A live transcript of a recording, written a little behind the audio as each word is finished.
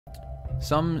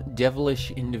Some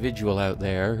devilish individual out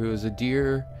there who is a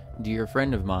dear, dear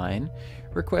friend of mine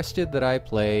requested that I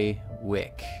play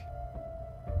Wick.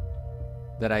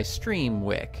 That I stream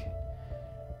Wick.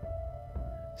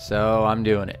 So I'm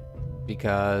doing it.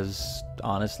 Because,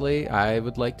 honestly, I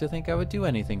would like to think I would do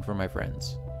anything for my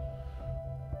friends.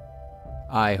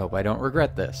 I hope I don't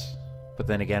regret this. But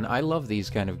then again, I love these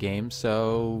kind of games,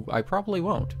 so I probably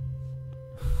won't.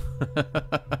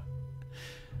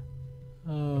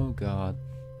 Oh, God.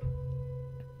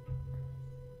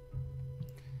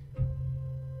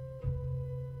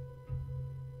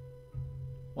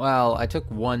 Well, I took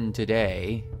one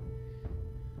today.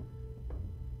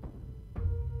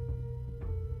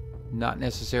 Not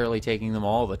necessarily taking them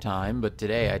all the time, but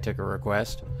today I took a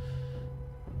request.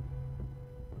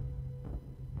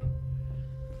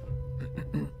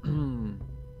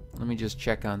 Let me just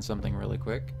check on something really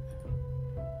quick.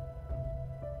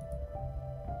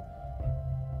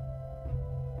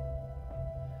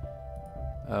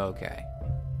 Okay.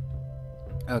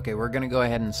 Okay, we're gonna go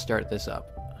ahead and start this up.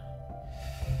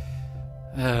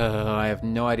 I have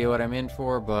no idea what I'm in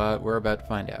for, but we're about to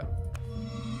find out.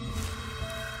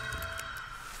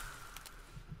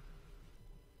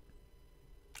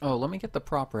 Oh, let me get the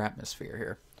proper atmosphere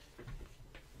here.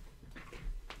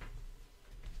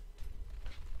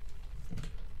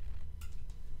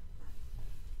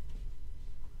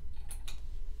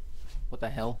 What the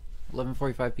hell?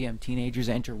 11:45 p.m. Teenagers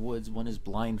enter woods. One is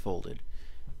blindfolded.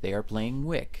 They are playing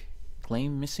Wick.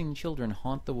 Claim missing children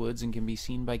haunt the woods and can be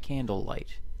seen by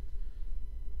candlelight.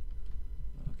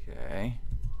 Okay.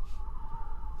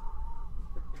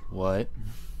 What?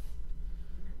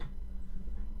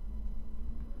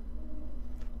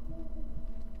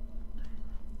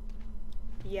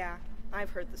 Yeah, I've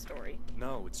heard the story.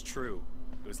 No, it's true.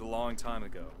 It was a long time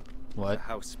ago. What? The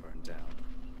house burned down.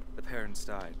 The parents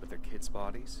died, but their kids'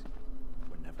 bodies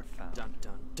were never found. Dun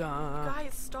dun dun.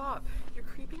 Guys, stop. You're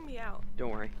creeping me out. Don't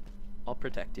worry. I'll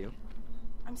protect you.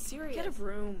 I'm serious. Get a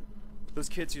room. Those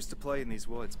kids used to play in these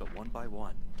woods, but one by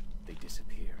one, they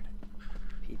disappeared.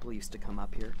 People used to come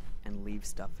up here and leave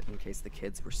stuff in case the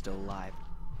kids were still alive.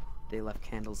 They left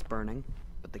candles burning,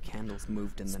 but the candles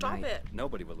moved in the Stop night. it.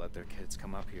 Nobody would let their kids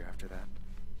come up here after that.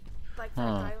 Like that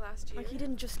guy last year. Like he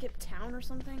didn't just skip town or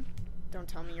something? Don't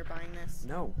tell me you're buying this.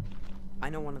 No. I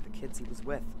know one of the kids he was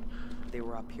with. They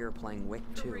were up here playing Wick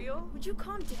For too. real? Would you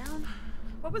calm down?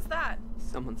 What was that?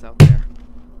 Someone's out there.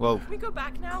 Whoa. Can we go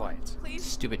back now? Quiet. Please?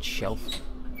 Stupid shelf.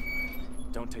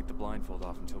 Don't take the blindfold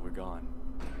off until we're gone.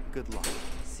 Good luck.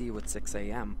 See you at 6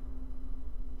 a.m.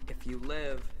 If you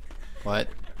live. What?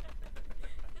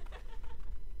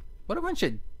 What a bunch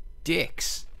of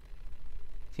dicks.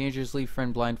 Teenagers leave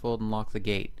friend blindfold and lock the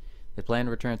gate. They plan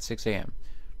to return at 6 a.m.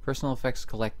 Personal effects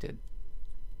collected.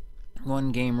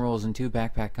 1 game rules and 2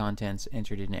 backpack contents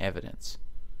entered into evidence.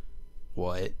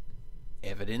 What?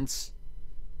 Evidence?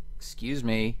 Excuse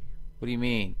me? What do you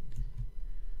mean?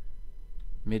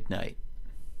 Midnight.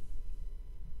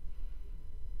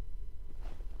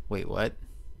 Wait, what?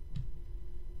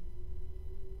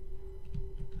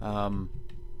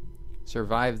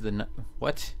 Survive the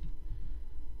what?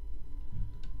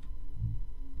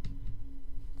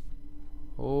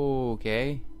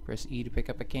 Okay. Press E to pick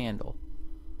up a candle.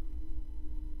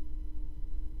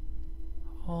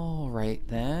 Alright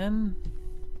then.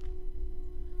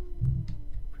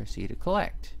 Press E to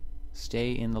collect.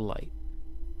 Stay in the light.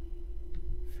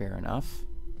 Fair enough.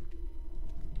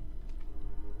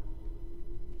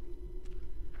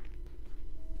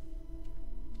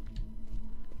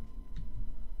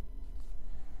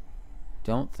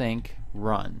 Don't think,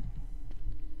 run.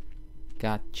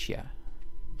 Gotcha.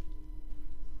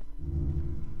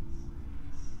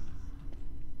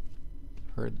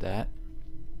 Heard that.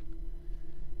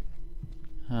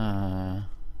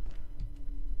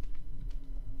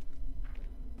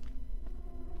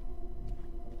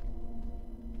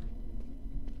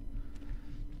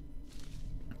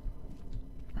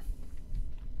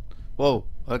 Whoa,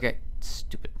 okay.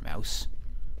 Stupid mouse.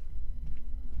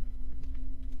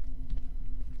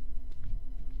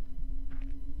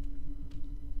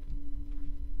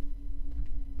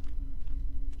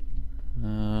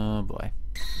 Oh boy.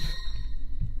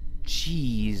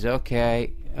 Jeez,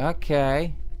 okay.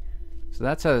 Okay. So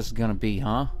that's how this is gonna be,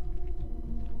 huh?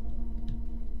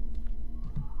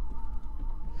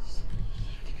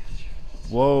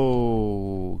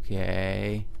 Whoa,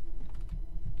 okay.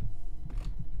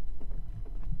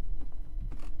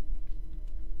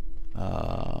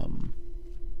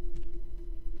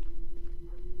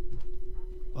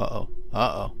 Uh-oh.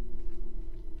 Uh-oh.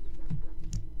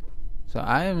 So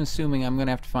I am assuming I'm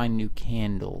gonna have to find new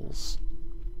candles.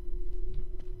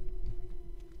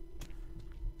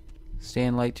 Stay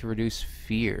in light to reduce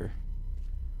fear.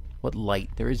 What light?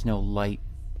 There is no light.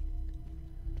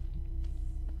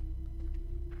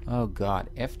 Oh god.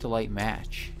 F to light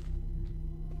match.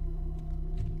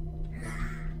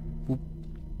 Oop.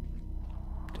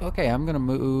 Okay, I'm gonna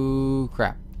move...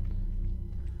 Crap.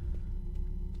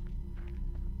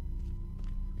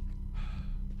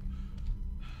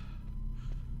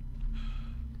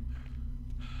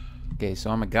 Okay,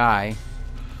 so I'm a guy.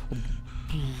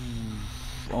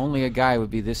 Only a guy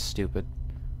would be this stupid.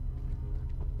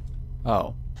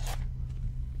 Oh.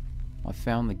 I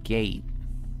found the gate.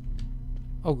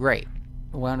 Oh, great.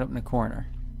 I wound up in a corner.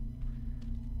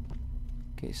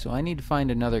 Okay, so I need to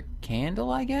find another candle,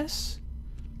 I guess?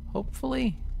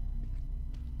 Hopefully.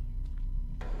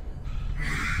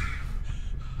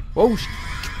 Whoa!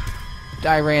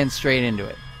 I ran straight into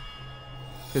it.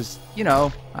 Because, you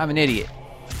know, I'm an idiot.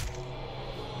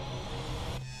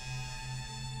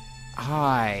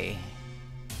 Hi.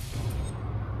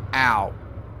 Ow.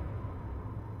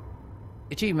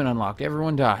 Achievement unlocked.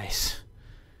 Everyone dies.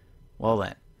 Well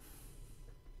then.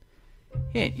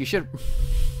 Hint, you should...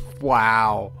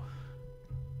 Wow.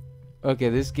 Okay,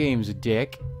 this game's a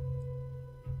dick.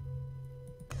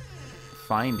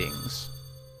 Findings.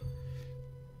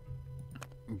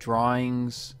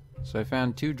 Drawings. So I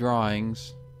found 2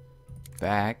 drawings.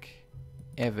 Back.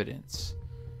 Evidence.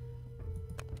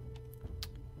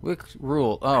 Wick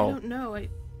rule. Oh. I don't know. I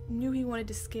knew he wanted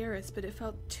to scare us, but it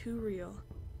felt too real.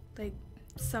 Like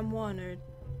someone or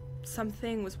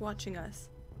something was watching us.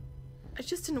 I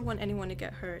just didn't want anyone to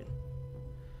get hurt.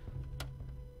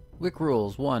 Wick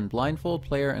rules. 1. Blindfold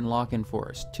player and lock in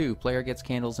forest. 2. Player gets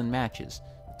candles and matches.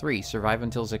 3. Survive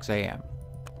until 6 a.m.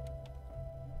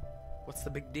 What's the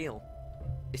big deal?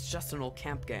 It's just an old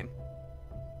camp game.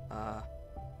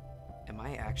 Am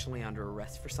I actually under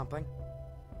arrest for something?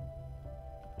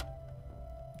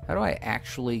 How do I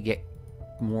actually get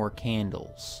more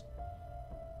candles?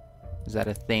 Is that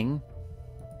a thing?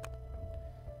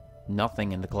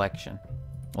 Nothing in the collection.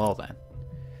 Well then.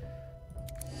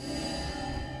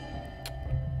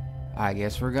 I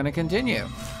guess we're gonna continue.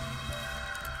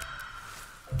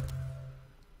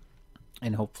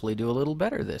 And hopefully do a little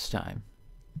better this time.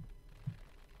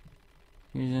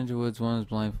 Here's into woods, one is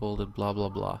blindfolded, blah blah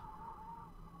blah.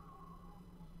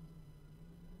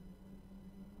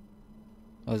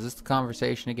 Oh, is this the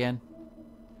conversation again?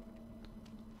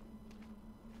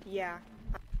 Yeah.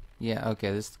 Yeah,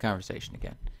 okay, this is the conversation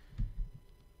again.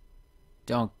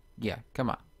 Don't... Yeah,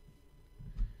 come on.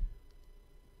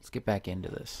 Let's get back into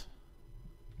this.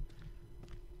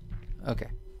 Okay.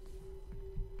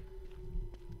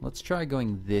 Let's try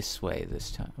going this way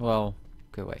this time. Well,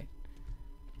 okay, wait.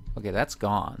 Okay, that's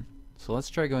gone. So let's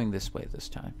try going this way this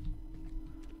time.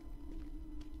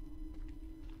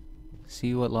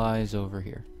 See what lies over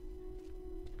here.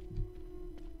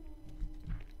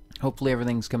 Hopefully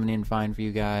everything's coming in fine for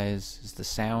you guys. Is the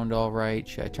sound alright?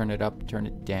 Should I turn it up, turn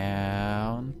it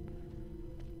down?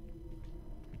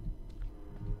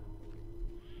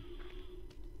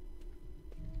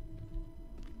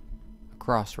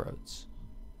 Crossroads.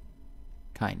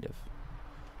 Kind of.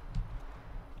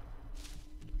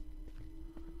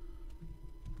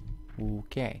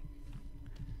 Okay.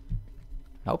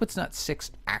 I hope it's not 6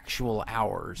 actual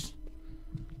hours.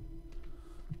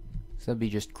 So that'd be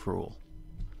just cruel.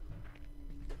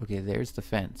 Okay, there's the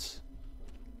fence.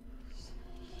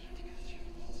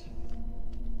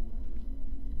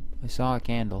 I saw a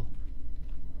candle.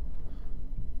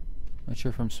 Not sure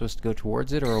if I'm supposed to go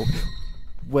towards it or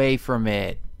away from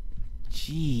it.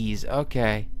 Jeez,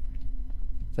 okay.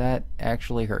 That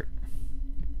actually hurt.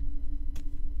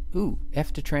 Ooh,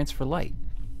 F to transfer light.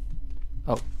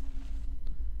 Oh.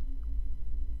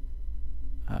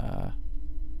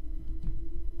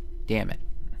 Damn it.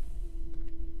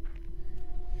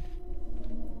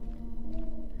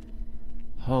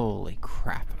 Holy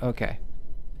crap. Okay.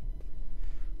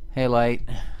 Hey, light.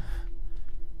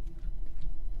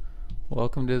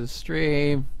 Welcome to the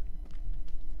stream.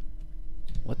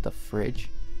 What the fridge?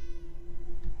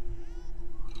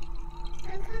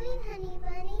 I'm coming, honey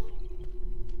bunny.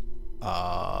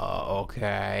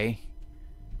 Okay.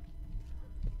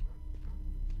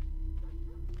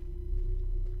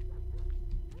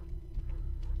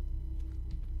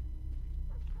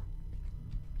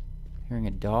 Hearing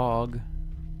a dog.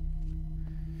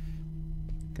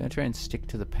 Gonna try and stick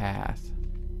to the path.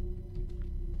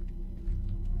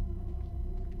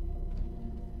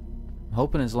 I'm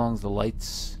hoping as long as the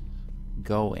light's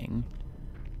going,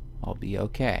 I'll be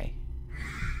okay.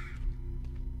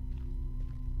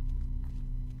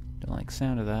 Don't like the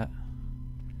sound of that.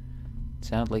 It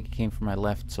sounded like it came from my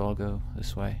left, so I'll go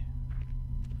this way.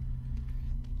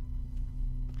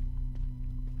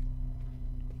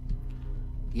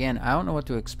 Again, I don't know what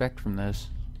to expect from this.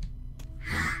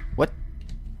 What?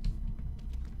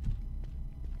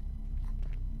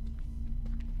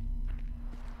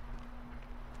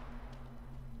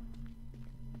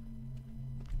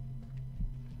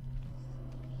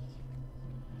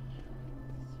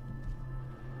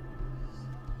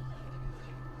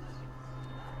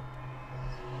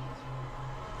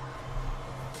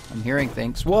 I'm hearing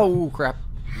things. Whoa, crap.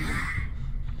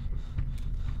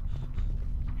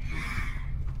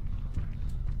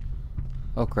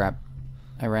 Oh, crap.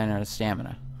 I ran out of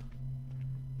stamina.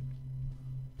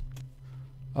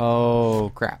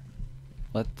 Oh, crap.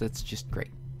 That's just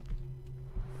great.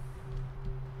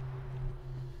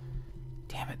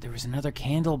 Damn it, there was another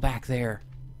candle back there.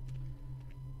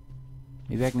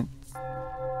 Maybe I can...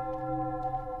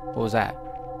 What was that?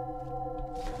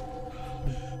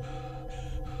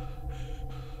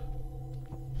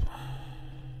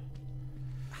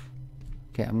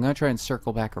 Okay, I'm gonna try and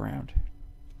circle back around.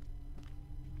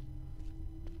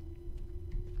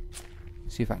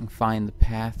 See if I can find the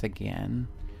path again.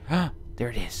 Ah, there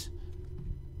it is.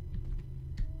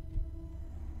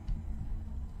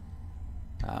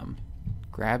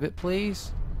 Grab it,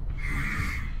 please.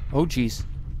 Oh, jeez.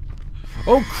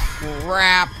 Oh,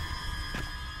 crap!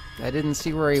 I didn't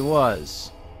see where he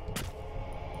was.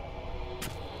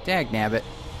 Dagnabbit.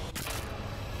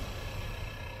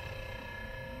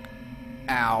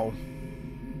 Ow.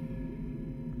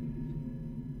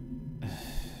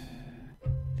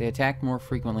 They attack more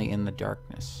frequently in the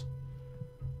darkness.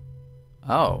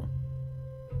 Oh.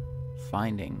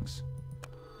 Findings.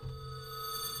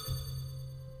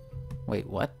 Wait,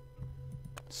 what?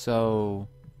 So...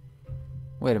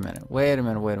 Wait a minute. Wait a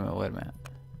minute. Wait a minute. Wait a minute.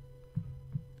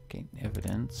 Okay,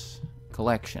 evidence.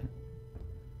 Collection.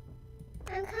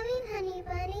 I'm coming, honey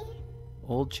bunny.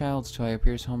 Old child's toy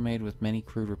appears homemade with many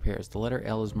crude repairs. The letter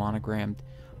L is monogrammed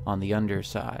on the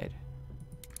underside.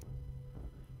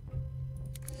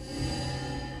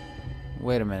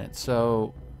 Wait a minute.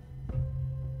 So...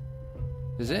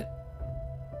 Is it...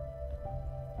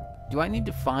 Do I need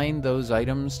to find those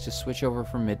items to switch over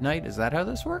from midnight? Is that how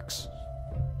this works?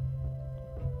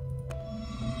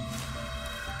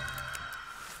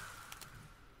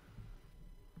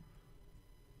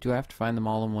 Do I have to find them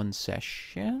all in one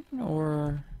session,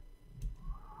 or...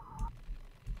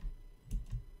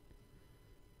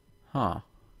 Huh.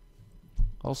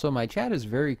 Also, my chat is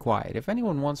very quiet. If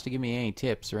anyone wants to give me any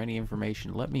tips or any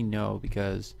information, let me know,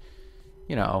 because,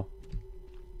 you know,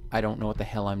 I don't know what the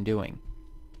hell I'm doing.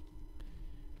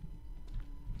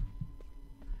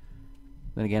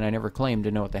 Then again, I never claimed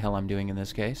to know what the hell I'm doing in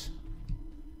this case.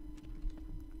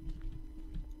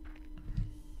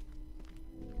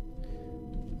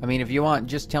 I mean, if you want,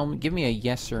 just tell me, give me a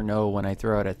yes or no when I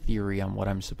throw out a theory on what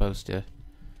I'm supposed to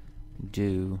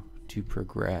do to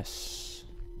progress.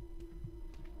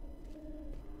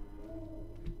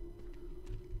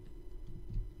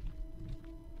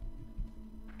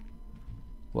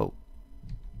 Whoa.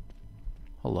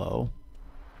 Hello.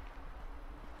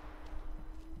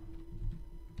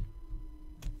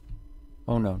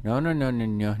 Oh no, no, no, no, no,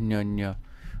 no, no, no.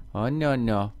 Oh no,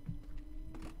 no.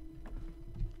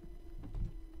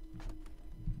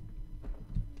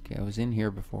 Okay, I was in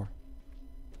here before.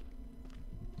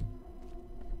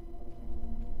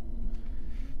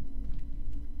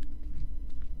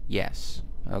 Yes.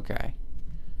 Okay.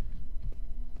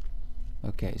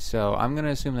 Okay, so I'm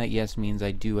gonna assume that yes means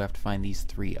I do have to find these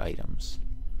 3 items.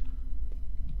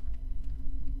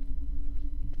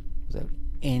 Is that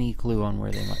any clue on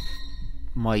where they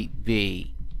might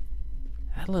be?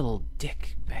 That little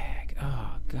dick bag.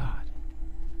 Oh, God.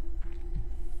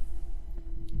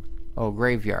 Oh,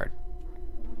 graveyard.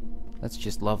 That's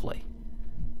just lovely.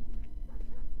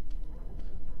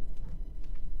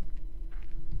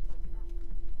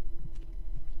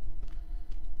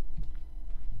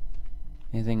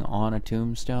 Anything on a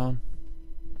tombstone?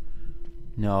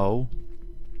 No.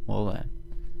 Well then.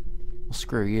 Well,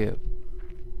 screw you.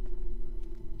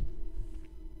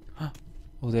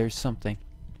 Oh, there's something.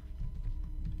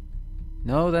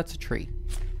 No, that's a tree.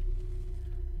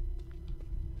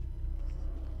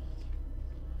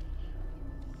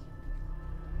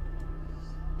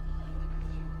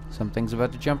 Something's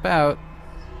about to jump out.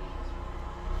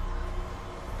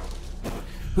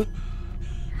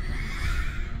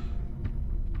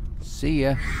 See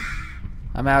ya.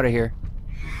 I'm out of here.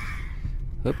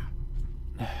 Oop.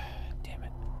 Damn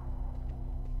it.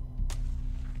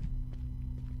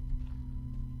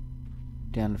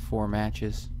 Down to 4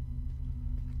 matches.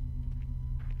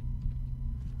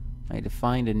 I need to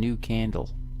find a new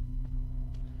candle.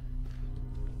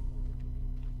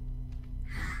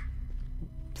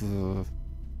 Ugh.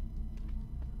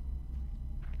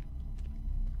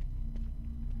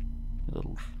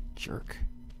 Jerk.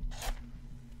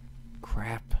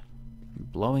 Crap. I'm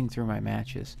blowing through my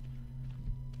matches.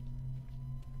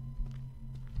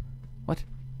 What?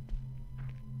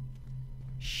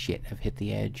 Shit, I've hit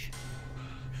the edge.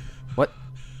 What?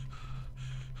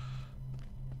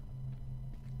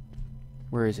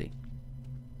 Where is he?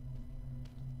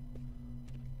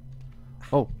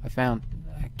 Oh, I found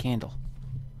a candle.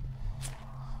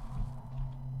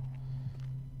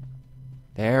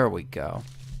 There we go.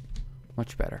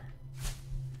 Much better.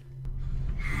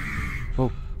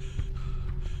 Oh.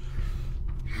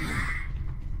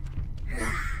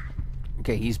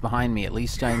 Okay, he's behind me. At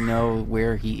least I know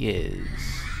where he is.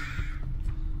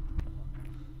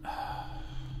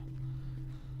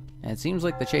 And it seems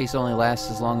like the chase only lasts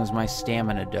as long as my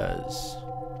stamina does.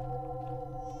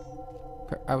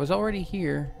 I was already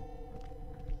here.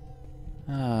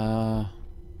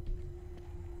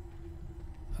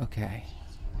 Okay.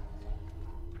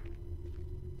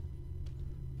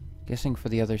 Guessing for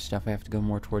the other stuff I have to go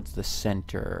more towards the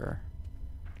center.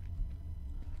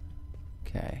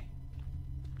 Okay.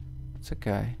 It's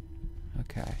okay.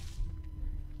 Okay.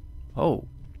 Oh.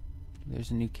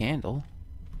 There's a new candle.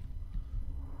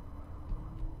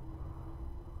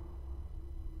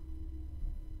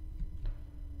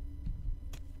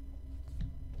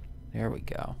 There we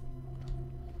go.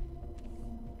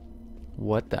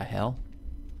 What the hell?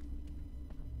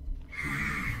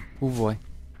 Oh boy.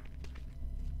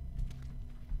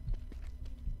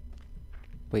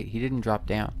 Wait, he didn't drop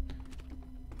down.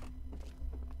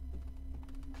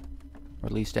 Or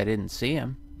at least I didn't see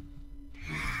him.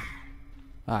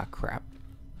 Ah, crap.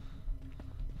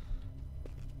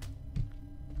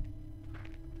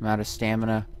 I'm out of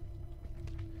stamina.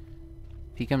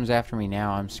 If he comes after me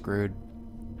now, I'm screwed.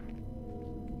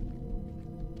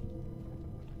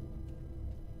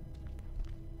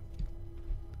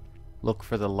 Look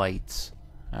for the lights.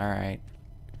 Alright.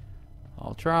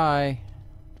 I'll try.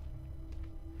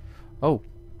 Oh.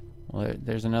 Well,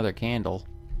 there's another candle.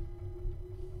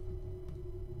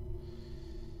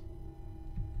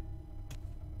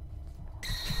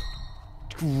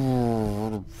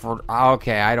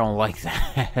 Okay, I don't like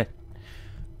that.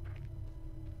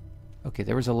 Okay,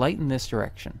 there was a light in this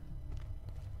direction.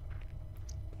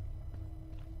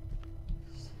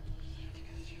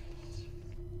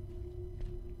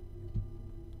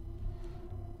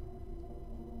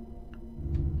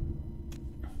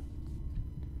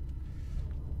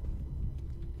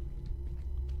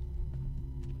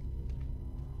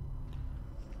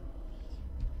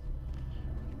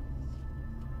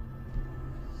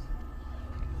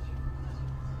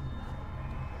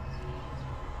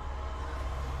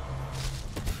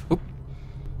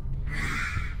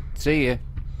 See ya.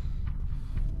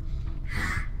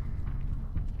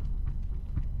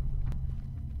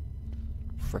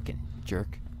 Frickin'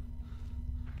 jerk.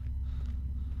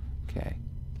 Okay.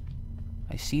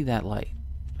 I see that light.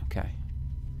 Okay.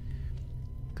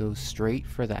 Go straight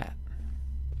for that.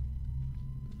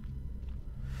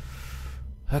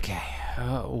 Okay.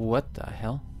 What the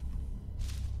hell?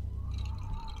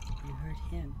 You hurt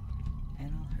him,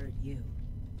 and I'll hurt you.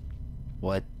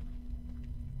 What?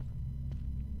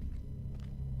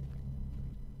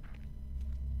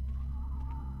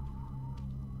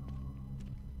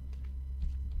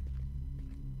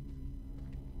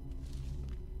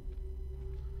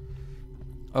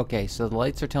 Okay, so the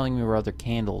lights are telling me where other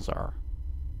candles are.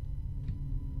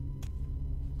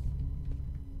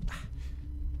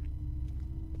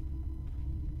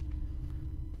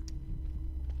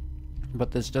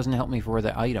 But this doesn't help me for where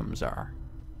the items are.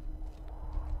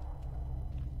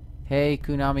 Hey,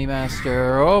 Konami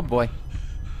Master. Oh, boy.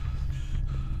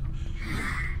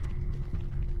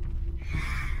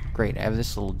 Great, I have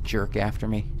this little jerk after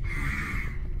me.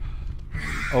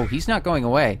 Oh, he's not going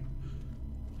away.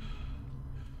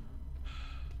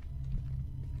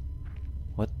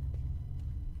 What?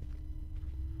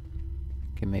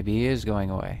 Okay, maybe he is going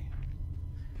away.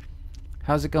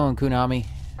 How's it going, Konami?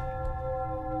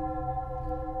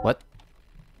 What?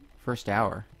 First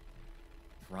hour.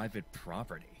 Private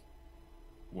property.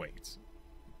 Wait,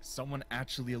 someone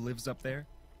actually lives up there?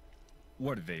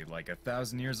 What are they, like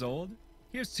 1,000 years old?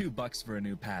 Here's $2 for a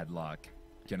new padlock.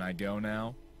 Can I go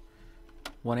now?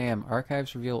 1 a.m.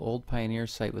 Archives reveal old pioneer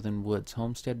site within woods.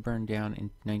 Homestead burned down in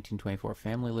 1924.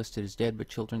 Family listed as dead, but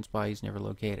children's bodies never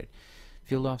located.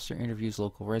 Field officer interviews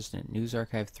local resident. News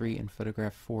Archive 3 and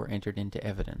Photograph 4 entered into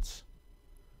evidence.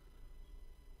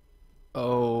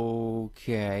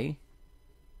 Okay.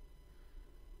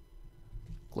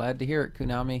 Glad to hear it,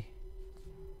 Konami.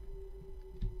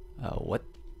 What?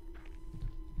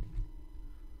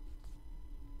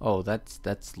 Oh,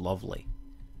 that's lovely.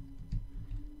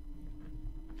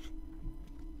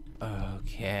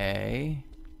 Okay.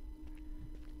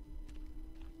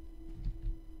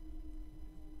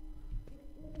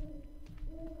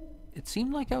 It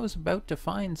seemed like I was about to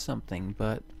find something,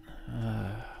 but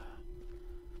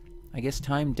I guess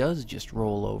time does just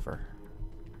roll over.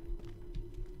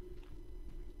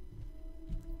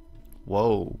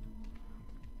 Whoa.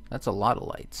 That's a lot of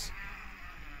lights.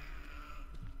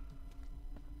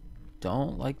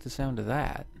 Don't like the sound of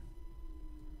that.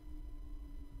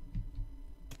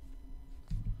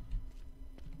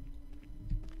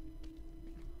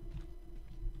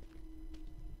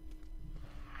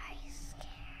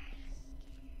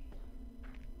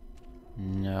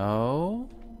 No.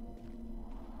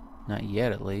 Not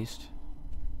yet, at least.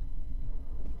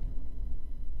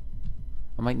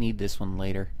 I might need this one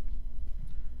later.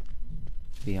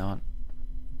 To be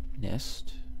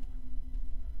honest.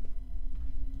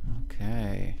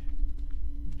 Okay.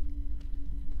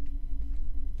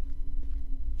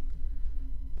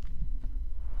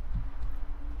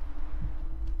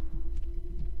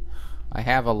 I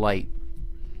have a light.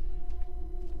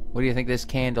 What do you think this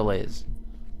candle is?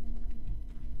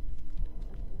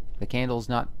 The candle's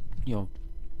not, you know,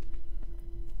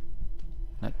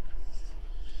 not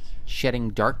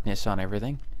shedding darkness on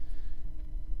everything.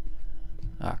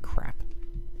 Ah, crap.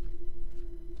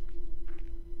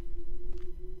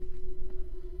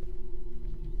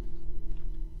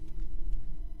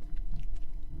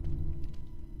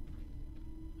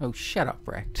 Oh, shut up,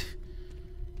 Wrecked.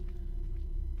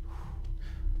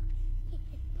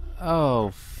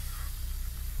 Oh,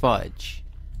 fudge.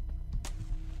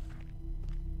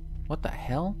 What the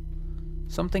hell?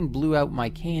 Something blew out my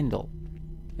candle.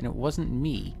 And it wasn't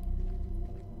me.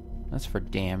 That's for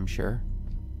damn sure.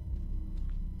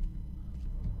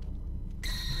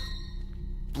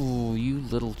 Ooh, you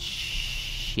little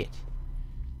shit.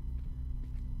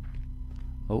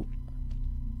 Oh.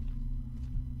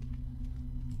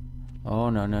 Oh,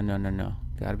 no, no, no, no, no.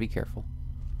 Gotta be careful.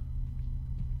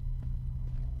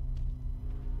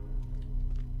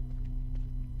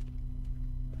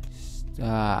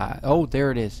 Oh,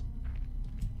 there it is.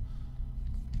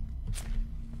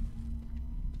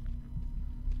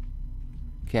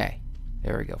 Okay,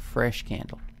 there we go. Fresh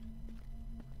candle.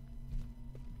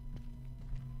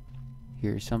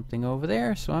 Here's something over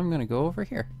there, so I'm gonna go over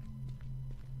here.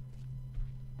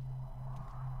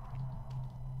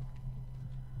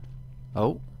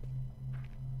 Oh.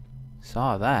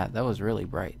 Saw that. That was really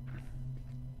bright.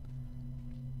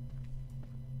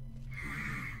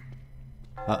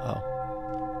 Uh-oh.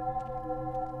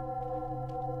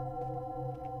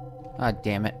 Ah,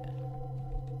 damn it.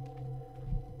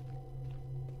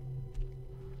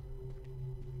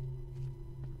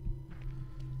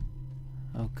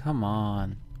 Oh, come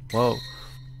on. Whoa.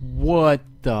 What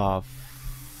the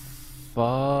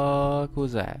fuck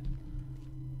was that?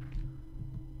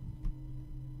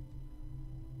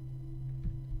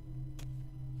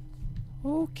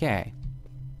 Okay.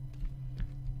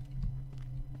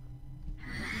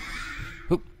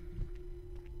 Oop.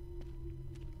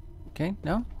 Okay,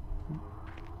 no?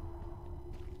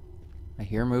 I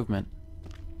hear movement.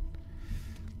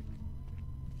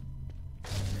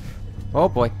 Oh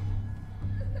boy.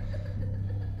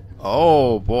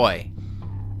 Oh boy.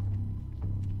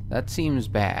 That seems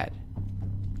bad.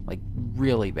 Like,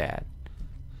 really bad.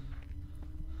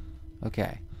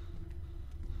 Okay.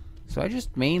 So I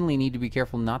just mainly need to be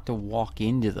careful not to walk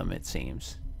into them, it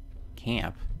seems.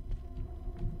 Camp.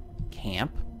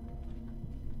 Camp?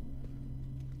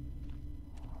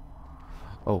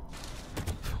 Oh.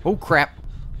 Oh, crap.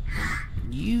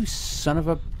 You son of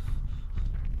a...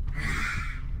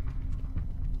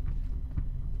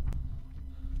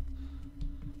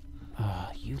 Ah,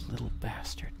 you little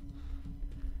bastard.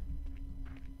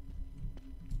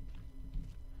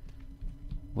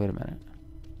 Wait a minute.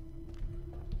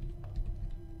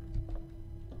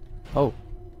 Oh.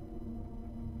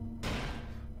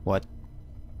 What?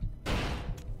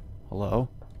 Hello?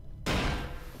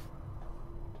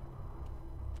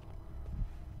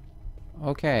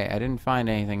 Okay, I didn't find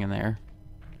anything in there.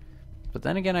 But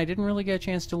then again, I didn't really get a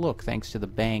chance to look thanks to the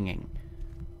banging.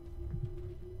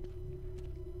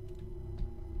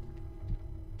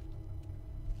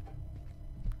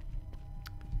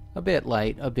 A bit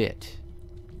light, a bit.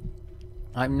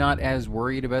 I'm not as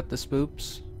worried about the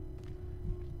spoops.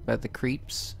 About the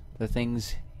creeps. The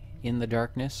things in the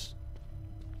darkness.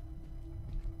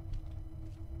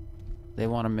 They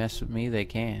want to mess with me, they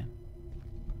can.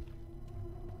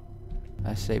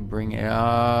 I say bring it. Wait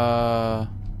a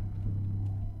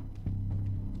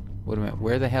minute.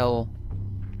 Where the hell?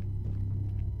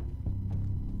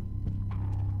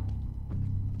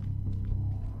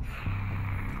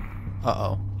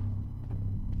 Uh-oh.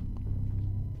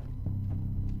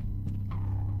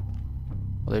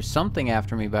 Well, there's something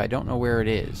after me, but I don't know where it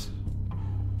is.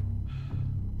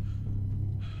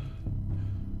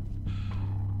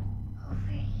 Over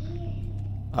here.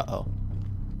 Uh-oh.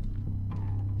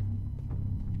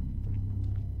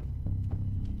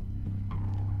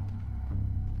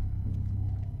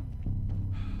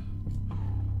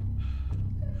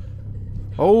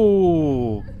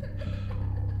 Oh!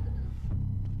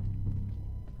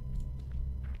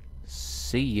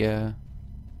 See ya.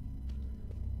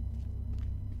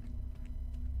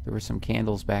 There were some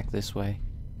candles back this way.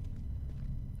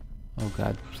 Oh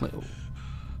god.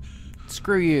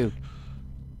 Screw you,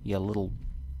 you little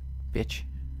bitch.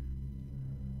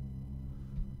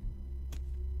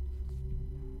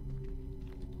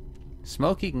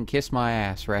 Smokey can kiss my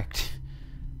ass, wrecked.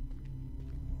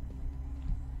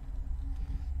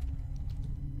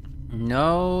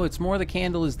 No, it's more the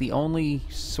candle is the only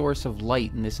source of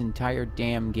light in this entire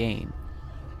damn game.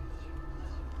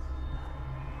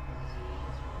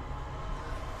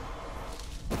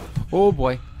 Oh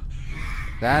boy.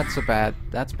 That's bad.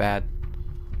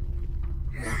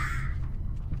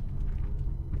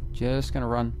 Just gonna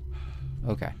run.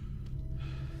 Okay.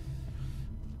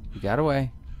 We got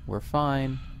away. We're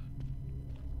fine.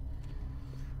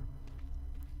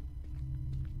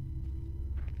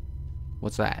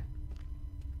 What's that?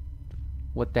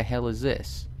 What the hell is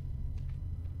this?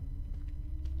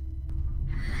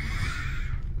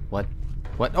 What?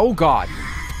 What? Oh god!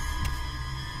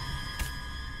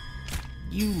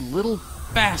 You little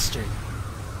bastard!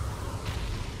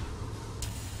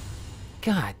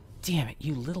 God damn it,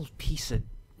 you little piece of...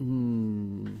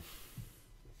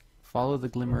 Follow the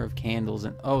glimmer of candles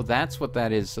and... Oh, that's what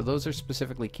that is. So those are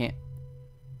specifically can't...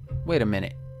 Wait a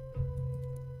minute.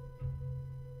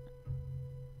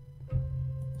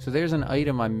 So there's an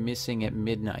item I'm missing at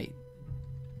midnight.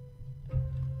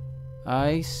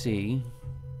 I see.